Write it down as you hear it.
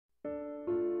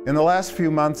In the last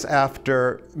few months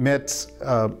after Mitt's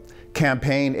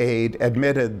campaign aide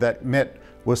admitted that Mitt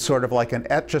was sort of like an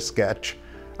Etch-a-Sketch,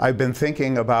 I've been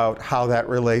thinking about how that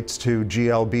relates to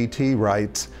GLBT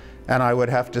rights, and I would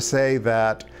have to say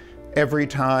that every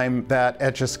time that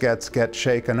Etch-a-Sketch gets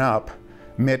shaken up,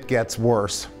 Mitt gets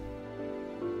worse.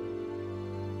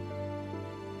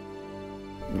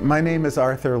 My name is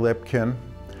Arthur Lipkin.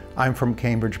 I'm from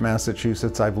Cambridge,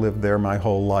 Massachusetts. I've lived there my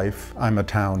whole life. I'm a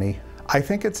townie. I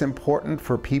think it's important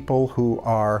for people who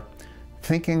are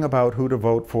thinking about who to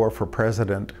vote for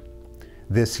president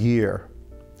this year,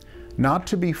 not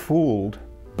to be fooled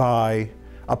by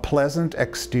a pleasant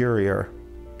exterior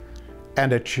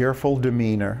and a cheerful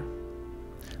demeanor,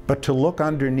 but to look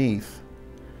underneath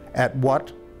at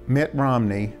what Mitt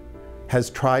Romney has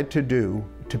tried to do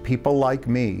to people like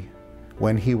me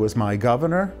when he was my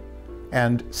governor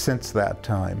and since that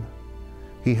time.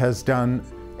 He has done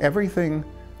everything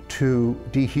to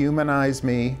dehumanize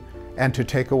me and to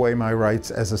take away my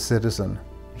rights as a citizen.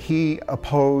 He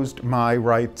opposed my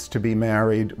rights to be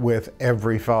married with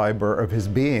every fiber of his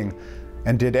being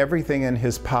and did everything in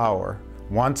his power,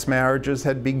 once marriages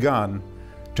had begun,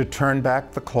 to turn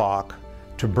back the clock,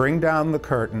 to bring down the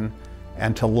curtain,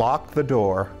 and to lock the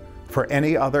door for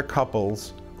any other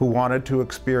couples who wanted to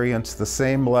experience the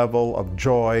same level of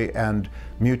joy and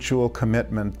mutual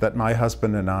commitment that my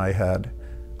husband and I had.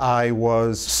 I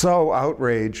was so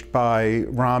outraged by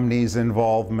Romney's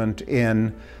involvement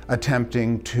in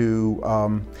attempting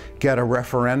to get a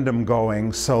referendum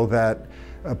going so that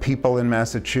people in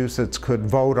Massachusetts could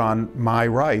vote on my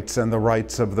rights and the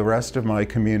rights of the rest of my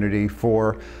community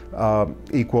for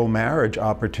equal marriage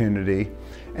opportunity.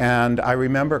 And I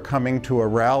remember coming to a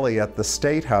rally at the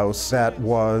State House that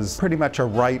was pretty much a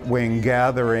right-wing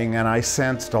gathering, and I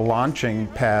sensed a launching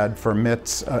pad for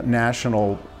Mitt's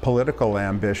national political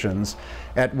ambitions,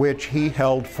 at which he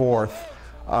held forth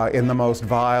in the most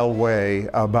vile way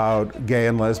about gay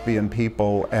and lesbian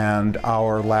people and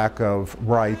our lack of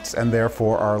rights, and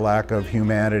therefore our lack of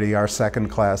humanity, our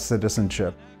second-class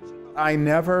citizenship. I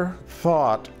never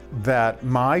thought that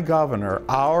my governor,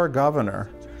 our governor,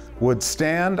 would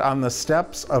stand on the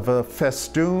steps of a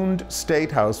festooned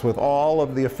State House with all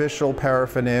of the official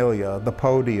paraphernalia, the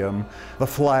podium, the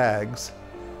flags,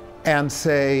 and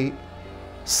say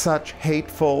such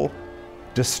hateful,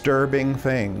 disturbing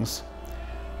things.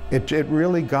 It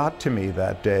really got to me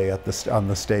that day on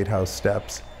the State House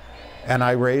steps. And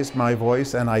I raised my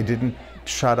voice and I didn't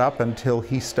shut up until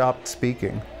he stopped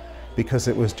speaking, because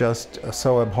it was just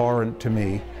so abhorrent to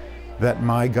me that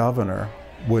my governor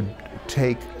would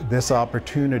take this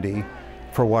opportunity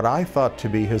for what I thought to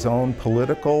be his own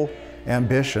political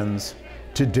ambitions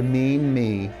to demean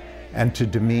me and to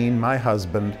demean my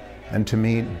husband and to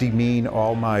demean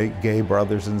all my gay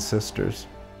brothers and sisters.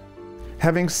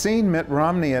 Having seen Mitt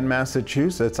Romney in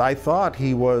Massachusetts, I thought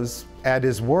he was at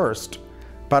his worst,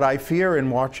 but I fear in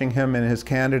watching him in his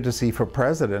candidacy for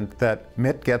president that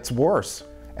Mitt gets worse,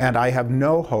 and I have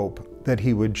no hope that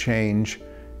he would change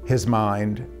his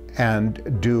mind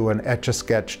and do an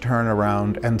Etch-a-Sketch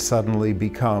turnaround and suddenly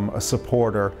become a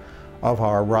supporter of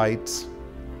our rights